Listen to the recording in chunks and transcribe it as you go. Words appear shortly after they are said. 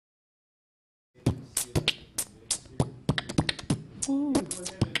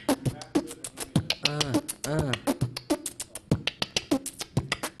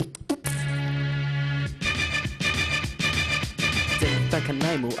Fan kan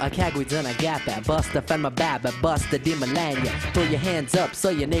nej mo, jag kan gå i denna gap. Busta fan my bad, but busta di millennia. Throw your hands up so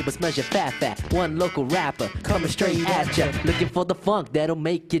your neighbors measure fat. One local rapper coming straight at ya, looking for the funk that'll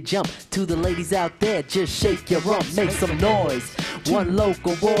make you jump. To the ladies out there, just shake your rump, make some noise. One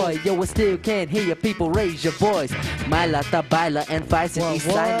local boy, yo I still can't hear you, people raise your voice. Mailata baila and fights in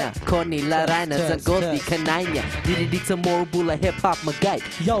Isana. Koni larana zangoti kananya. Did it tomorrow bula hip hop magay.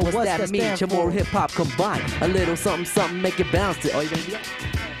 Yo, what's that mean? Tomorrow hip hop combine. A little something, something, make it bounce to. Oh, you ready to do that?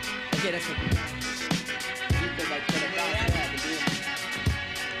 Okay, that's okay.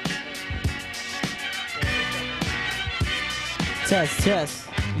 Test,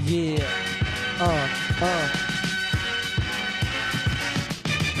 yeah.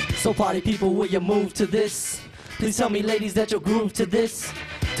 So party people, will you move to this? Please tell me ladies that you'll groove to this.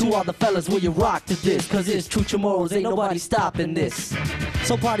 To all the fellas, will you rock to this? Cause it's true tomorrows, ain't nobody stopping this.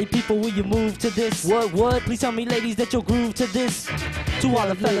 So party people, will you move to this? What? Please tell me ladies that you'll groove to this. To all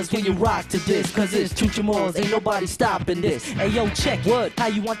the fellas, will you rock to this? Cause it's true tomorrows, ain't nobody stopping this. Hey yo, check it. How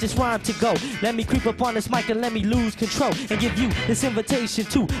you want this rhyme to go? Let me creep up on this mic and let me lose control and give you this invitation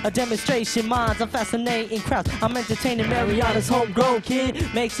to a demonstration. Minds, I'm fascinating crowds, I'm entertaining Mariana's homegrown kid.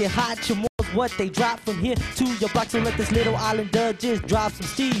 Makes it hot, tomorrows what they drop from here to your block. So let this little islander just drop some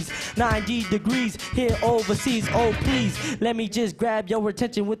steez. 90 degrees here overseas. Oh please, let me just grab your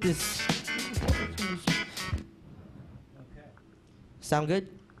attention with this. Sound good?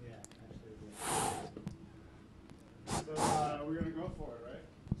 Yeah, absolutely. So we're gonna go for it, right?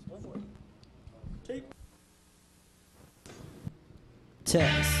 Go for it. Take.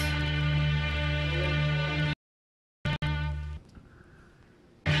 Test.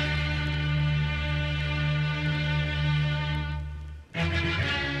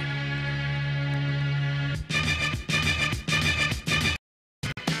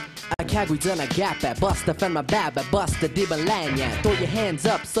 Kagui done a gap at Busta fan my bad, but Busta di Balanya. Throw your hands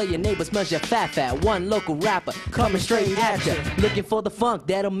up so your neighbors measure fat. One local rapper coming straight at ya, looking for the funk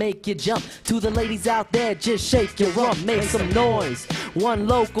that'll make you jump. To the ladies out there, just shake your rump, make some noise. One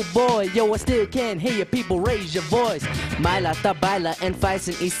local boy, yo I still can't hear you, people raise your voice. Mailata baila and fights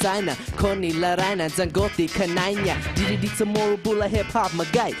in Isana. Koni larana zangoti kananya. Did it tomorrow bula hip hop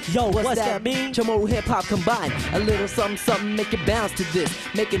magay. Yo, what's that mean? Tomorrow hip hop combine. A little something, something, make it bounce to this.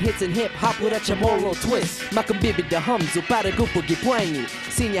 Making hits and hip hop with a chamorro twist. Makambibi da humzu para gupo gipwangi.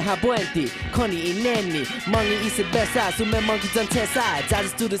 Sinya habuenti, Koni ineni. Mangi isi besa, sume mangi zantesa.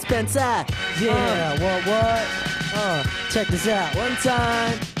 Jazz to dispensa. Yeah, what? Check this out. One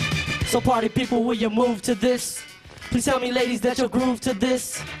time. So party people, will you move to this? Please tell me ladies that you'll groove to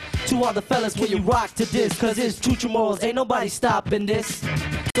this. To all the fellas, will you rock to this? Cause it's true tomorrows, ain't nobody stopping this.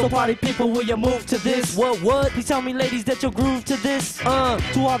 So party people, will you move to this? What? Please tell me ladies that you'll groove to this.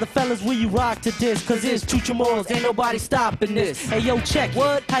 To all the fellas, will you rock to this? Cause it's true tomorrows, ain't nobody stopping this. Hey yo, check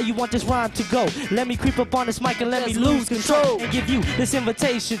what? How you want this rhyme to go? Let me creep up on this mic and let me lose control and give you this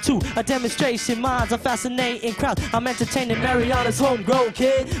invitation to a demonstration. Minds, a fascinating crowd, I'm entertaining Mariana's homegrown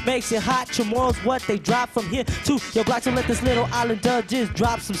kid. Makes it hot, tomorrow's what they drop from here to your block. So let this little islander just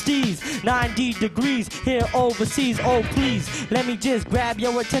drop some steez. 90 degrees here overseas. Oh please, let me just grab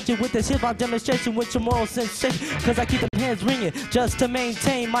your attention with this hip hop demonstration with your moral sensation. Cause I keep them hands ringing just to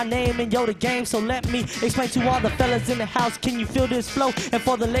maintain my name and yo the game. So let me explain to all the fellas in the house, can you feel this flow? And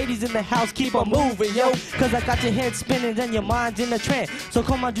for the ladies in the house, keep on moving, yo. Cause I got your head spinning and your mind's in a trance. So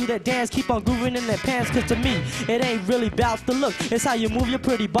come on, do that dance, keep on grooving in their pants. Cause to me, it ain't really about the look, it's how you move your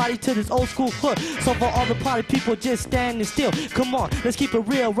pretty body to this old school hook. So for all the party people just standing still, come on, let's keep it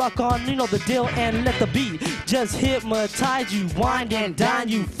real, rock on, you know the deal. And let the beat just hypnotize you, wind and dine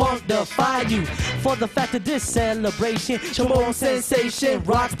you, funk defy you. For the fact that this celebration, tomorrow sensation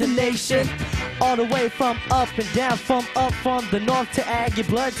rocks the nation. All the way from up and down, from the north to Aggie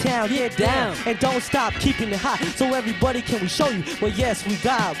Blood Town. Yeah, down and don't stop keeping it hot. So everybody, can we show you? Well, yes, we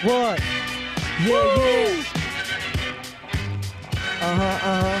got what? Yeah.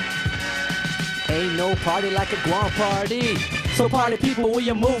 Ain't no party like a Guam party. So party people, will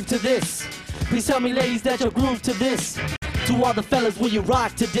you move to this? Please tell me ladies that you'll groove to this. To all the fellas, will you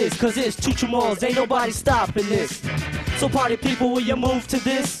rock to this? Cause it's true tomorrows, ain't nobody stopping this. So party people, will you move to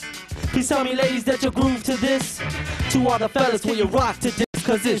this? Please tell me ladies that you'll groove to this. To all the fellas, will you rock to this? this,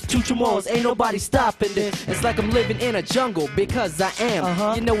 cause it's two Chamorros, ain't nobody stopping this. It's like I'm living in a jungle, because I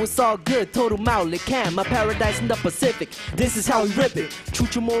am. You know it's all good, total Maui Cam, my paradise in the Pacific. This is how we rip it, true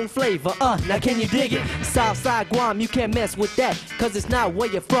Chamorro flavor, now can you dig it? Southside Guam, you can't mess with that, cause it's not where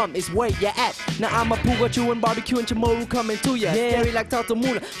you're from, it's where you're at. Now I'm a Puga chewing barbecue and Chamorro coming to ya. Scary like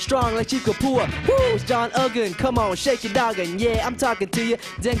Tatamuna, strong like Chikapua. Woo, it's John Uggan, come on, shake your doggin'. Yeah, I'm talking to you,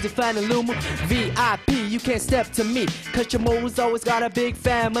 Deng Defan and Lumu, VIP, you can't step to me, cause Chamorro's always got a big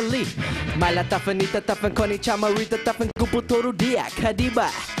family. Maila tafanita tafan koni chamarita tafan kuputuru dia kadiba.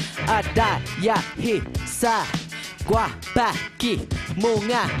 Ada ya hi sa gua pa ki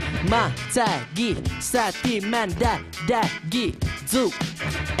munga matagi sati manda dagi zu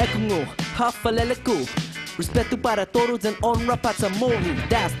ekungu hafaleleku. Respeto para todos and honra para Chamorro.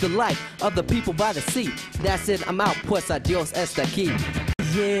 That's the life of the people by the sea. That's it, I'm out, pues adios esta aquí.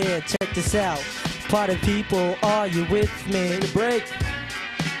 Yeah, check this out. Party people, are you with me? Take a break.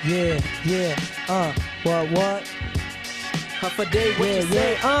 Yeah, what? Half a day, what you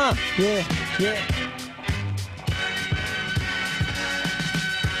say? Yeah.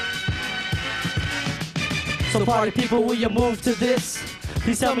 So party people, will you move to this?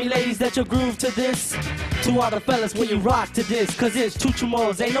 Please tell me ladies that you'll groove to this. To all the fellas, will you rock to this? Cause it's two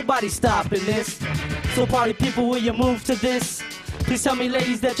Chamorros, ain't nobody stopping this. So party people, will you move to this? Please tell me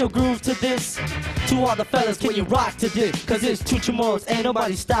ladies that you'll groove to this. To all the fellas, can you rock to this? Cause it's two Chamorros, ain't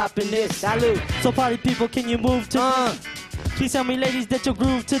nobody stopping this. Salute. So party people, can you move to this? Please tell me ladies that you'll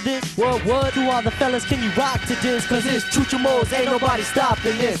groove to this. What? To all the fellas, can you rock to this? Cause it's two Chamorros, ain't nobody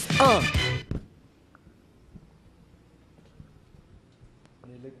stopping this.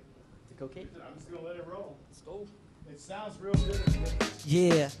 Okay. I'm just gonna let it roll. Let's go. It sounds real good.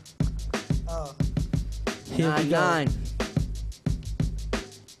 Yeah. Here we go. 9-9.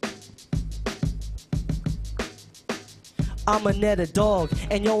 I'm a netter dog,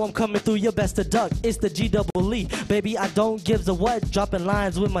 and yo, I'm coming through your best to duck. It's the G-double-E, baby, I don't gives a what. Dropping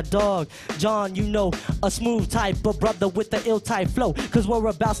lines with my dog, John, you know, a smooth type of brother with the ill type flow. Cause we're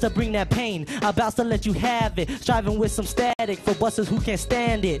about to bring that pain, about to let you have it. Striving with some static for busters who can't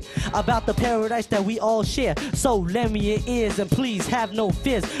stand it. About the paradise that we all share. So lend me your ears and please have no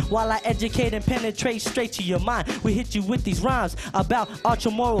fears. While I educate and penetrate straight to your mind, we hit you with these rhymes about our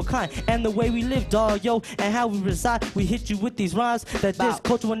Chamorro kind and the way we live, dog, yo, and how we reside. We hit you with these rhymes that this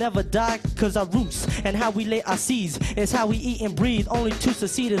culture will never die. Cause our roots and how we lay our seeds is how we eat and breathe. Only to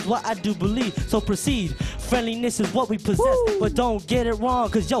succeed is what I do believe. So proceed. Friendliness is what we possess. But don't get it wrong,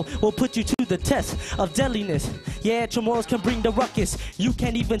 cause yo, we'll put you to the test of deadliness. Yeah, Chamorros can bring the ruckus. You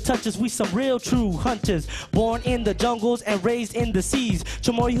can't even touch us, we some real true hunters. Born in the jungles and raised in the seas.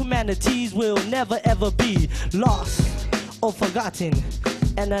 Chamorro humanities will never ever be lost or forgotten.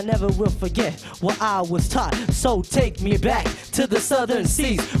 And I never will forget what I was taught. So take me back to the southern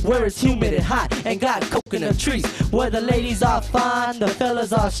seas, where it's humid and hot and got coconut trees, where the ladies are fine, the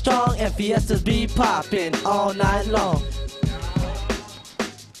fellas are strong, and fiestas be popping all night long.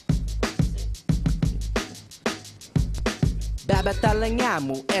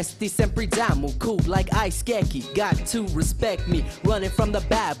 Babatalangamo, esti sempre damo, cool like ice skeki. Got to respect me, running from the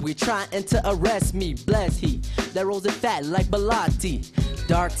bad, we trying to arrest me. Bless he, that rolls it fat like Balati.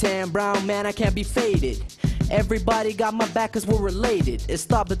 Dark tan brown man, I can't be faded. Everybody got my back cause we're related. It's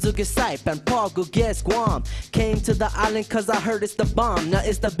Tabaduga Sipe and Pago Guess Guam. Came to the island cause I heard it's the bomb. Now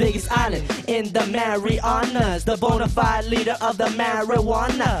it's the biggest island in the Marianas. The bona fide leader of the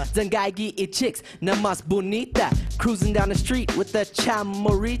marijuana. Zangaigi y chicks, na mas bonita. Cruising down the street with the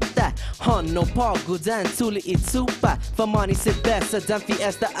chamorita. Hono Pago dan Tuli Itsupa. Famani Sibesa dan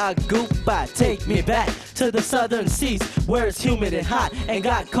Fiesta Agupa. Take me back to the southern seas, where it's humid and hot and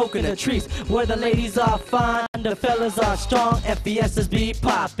got coconut trees, where the ladies are fine, the fellas are strong, and fiestas be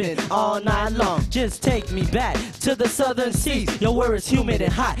popping all night long. Just take me back to the southern seas, yo, where it's humid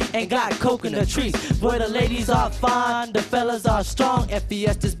and hot and got coconut trees, where the ladies are fine, the fellas are strong, and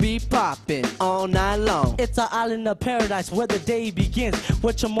fiestas be popping all night long. It's an island of paradise where the day begins,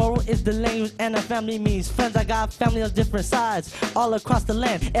 where Chamorro is the language and a family means friends. I got family of different sides all across the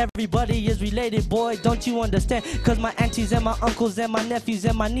land. Everybody is related, boy, don't you understand? Cause my aunties and my uncles and my nephews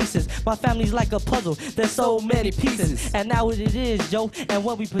and my nieces, my family's like a puzzle, there's so many pieces, and now what it is, yo, and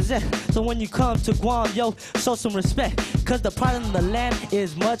what we possess. So when you come to Guam, yo, show some respect, cause the pride of the land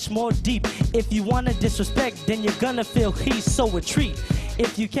is much more deep. If you wanna disrespect, then you're gonna feel heat, so retreat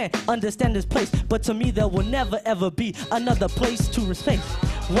if you can't understand this place. But to me there will never ever be another place to respect.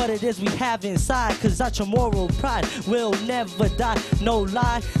 what it is we have inside, cause such a moral pride will never die. No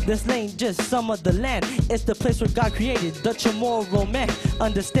lie, this ain't just some of the land, it's the place where God created the tomorrow man.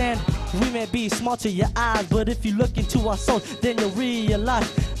 Understand, we may be small to your eyes, but if you look into our souls, then you'll realize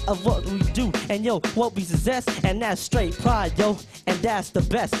of what we do and yo, what we possess, and that's straight pride, yo, and that's the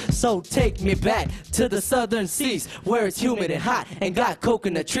best. So take me back to the southern seas, where it's humid and hot and got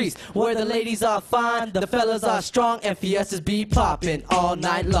coconut trees, where the ladies are fine, the fellas are strong, and fiestas be popping all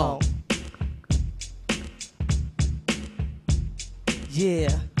night long. Yeah.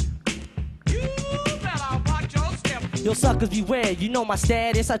 Yo, suckers beware, you know my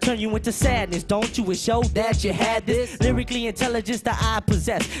status, I turn you into sadness. Don't you wish yo that you had this lyrically intelligence that I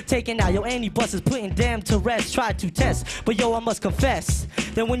possess? Taking out your anti-buses, putting them to rest, try to test, but yo, I must confess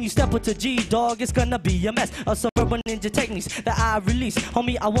that when you step with a G, dog, it's gonna be a mess of suburban ninja techniques that I release.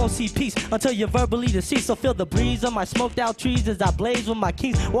 Homie, I won't see peace until you're verbally deceased. So feel the breeze of my smoked out trees as I blaze with my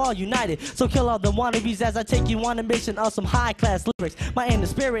keys. We're all united, so kill all the wannabes as I take you on a mission of some high class lyrics. My inner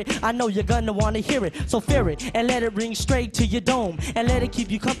spirit, I know you're gonna wanna hear it, so fear it and let it ring straight to your dome, and let it keep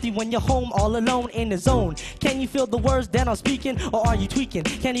you comfy when you're home all alone in the zone. Can you feel the words that I'm speaking, or are you tweaking?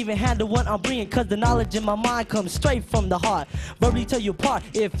 Can't even handle what I'm bringing, cause the knowledge in my mind comes straight from the heart. Verbally tell you apart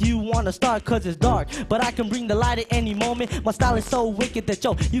if you wanna start, cause it's dark, but I can bring the light at any moment. My style is so wicked that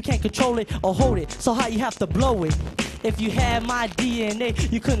yo, you can't control it or hold it, so hot you have to blow it. If you had my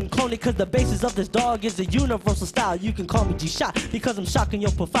DNA, you couldn't clone it, cause the basis of this dog is a universal style. You can call me G-Shot, because I'm shocking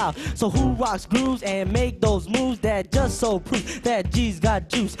your profile. So who rocks grooves and make those moves that just so prove that G's got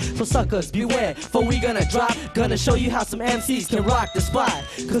juice? So suckers beware, for we gonna drop, gonna show you how some MCs can rock the spot.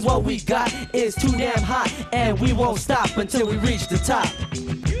 Cause what we got is too damn hot, and we won't stop until we reach the top.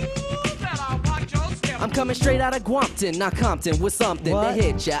 I'm coming straight out of Guampton, not Compton, with something to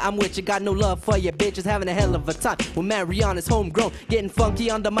hit ya. I'm with ya, got no love for ya bitches, having a hell of a time with marianas homegrown, getting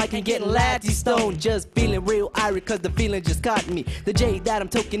funky on the mic and getting laddie stoned. Just feeling real irie, cause the feeling just caught me. The J that I'm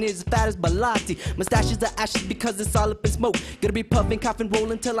toking is as fat as Balati. Mustaches are ashes because it's all up in smoke. Gonna be puffing, coughing,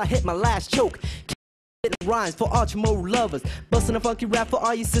 rolling till I hit my last choke. Rhymes for all tomorrow lovers, busting a funky rap for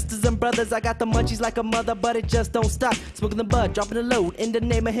all you sisters and brothers. I got the munchies like a mother, but it just don't stop. Smoking the bud, dropping the load in the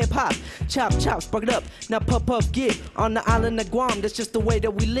name of hip hop. Chop, chop, spark it up, now puff, puff, get on the island of Guam. That's just the way that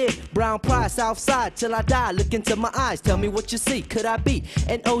we live. Brown pride, south side, till I die. Look into my eyes, tell me what you see. Could I be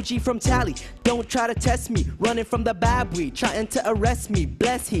an OG from Tally? Don't try to test me, running from the bad weed, trying to arrest me.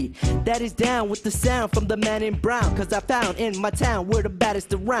 Bless he that is down with the sound from the man in brown. Cause I found in my town we're the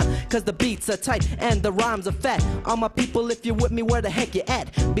baddest around. Cause the beats are tight and the rhymes are fat. All my people, if you're with me, where the heck you at?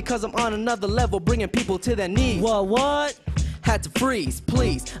 Because I'm on another level, bringing people to their knees. What? Had to freeze,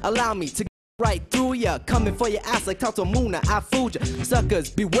 please allow me to right through ya, coming for your ass like Tote, I fooled ya. Suckers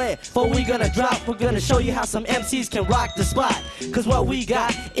beware, for we gonna drop, we're gonna show you how some MCs can rock the spot. Cause what we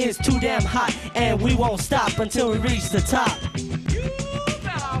got is too damn hot, and we won't stop until we reach the top.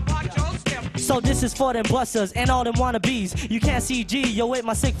 So this is for them busters and all them wannabes. You can't see G, yo, with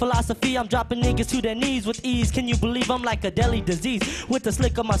my sick philosophy, I'm dropping niggas to their knees with ease. Can you believe I'm like a deadly disease? With the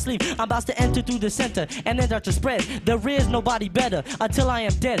slick on my sleeve, I'm about to enter through the center and then start to spread. There is nobody better until I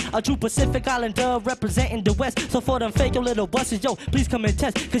am dead. A true Pacific Islander representing the West. So for them fake little busters, yo, please come and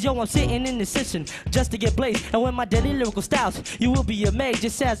test. Cause yo, I'm sitting in this session just to get blazed. And with my deadly lyrical styles, you will be amazed.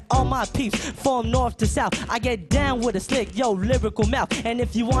 Just as all my peeps from north to south, I get down with a slick, yo, lyrical mouth. And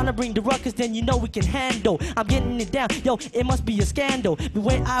if you wanna bring the ruckus, then you know we can handle. I'm getting it down, yo, it must be a scandal. The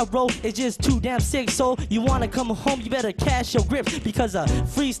way I roll is just too damn sick. So you wanna come home, you better cash your grips. Because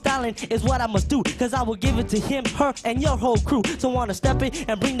freestyling is what I must do. Cause I will give it to him, her, and your whole crew. So wanna step it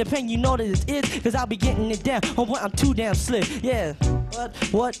and bring the pain, you know that it is. Cause I'll be getting it down on what I'm too damn slick. Yeah,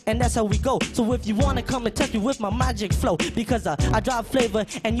 what, and that's how we go. So if you wanna come and touch me with my magic flow, because I drop flavor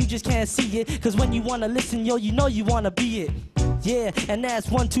and you just can't see it. Cause when you wanna listen, yo, you know you wanna be it. Yeah, and that's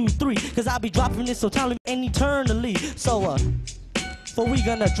 1, 2, 3. Cause I'll be dropping this so timely and eternally. So for we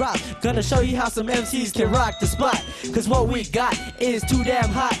gonna drop, gonna show you how some MCs can rock the spot. Cause what we got is too damn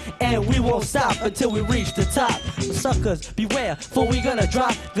hot, and we won't stop until we reach the top. Suckers beware, for we gonna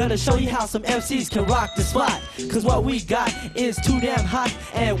drop, gonna show you how some MCs can rock the spot. Cause what we got is too damn hot,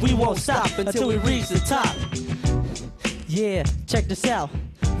 and we won't stop until we reach the top. Yeah, check this out,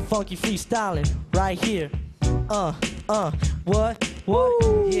 funky freestyling right here. What?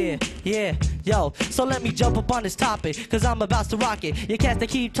 Yeah, yo. So let me jump up on this topic, cause I'm about to rock it. You can't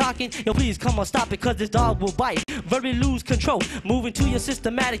keep talking, yo, please come on, stop it, cause this dog will bite. Very lose control. Moving to your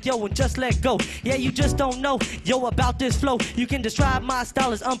systematic, yo, and just let go. Yeah, you just don't know, yo, about this flow. You can describe my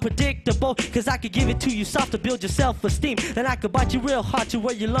style as unpredictable, cause I could give it to you soft to build your self-esteem. Then I could bite you real hard to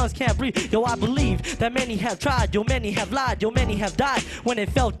where your lungs can't breathe. Yo, I believe that many have tried, yo, many have lied, yo, many have died when they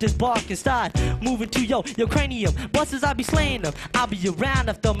felt this bark inside. Moving to your cranium. Busters, I be slaying them. I'll be around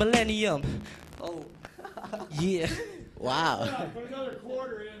after millennium. Oh, yeah. Wow. Put another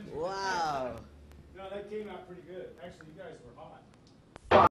quarter in. Wow. No, that came out pretty good. Actually, you guys were hot.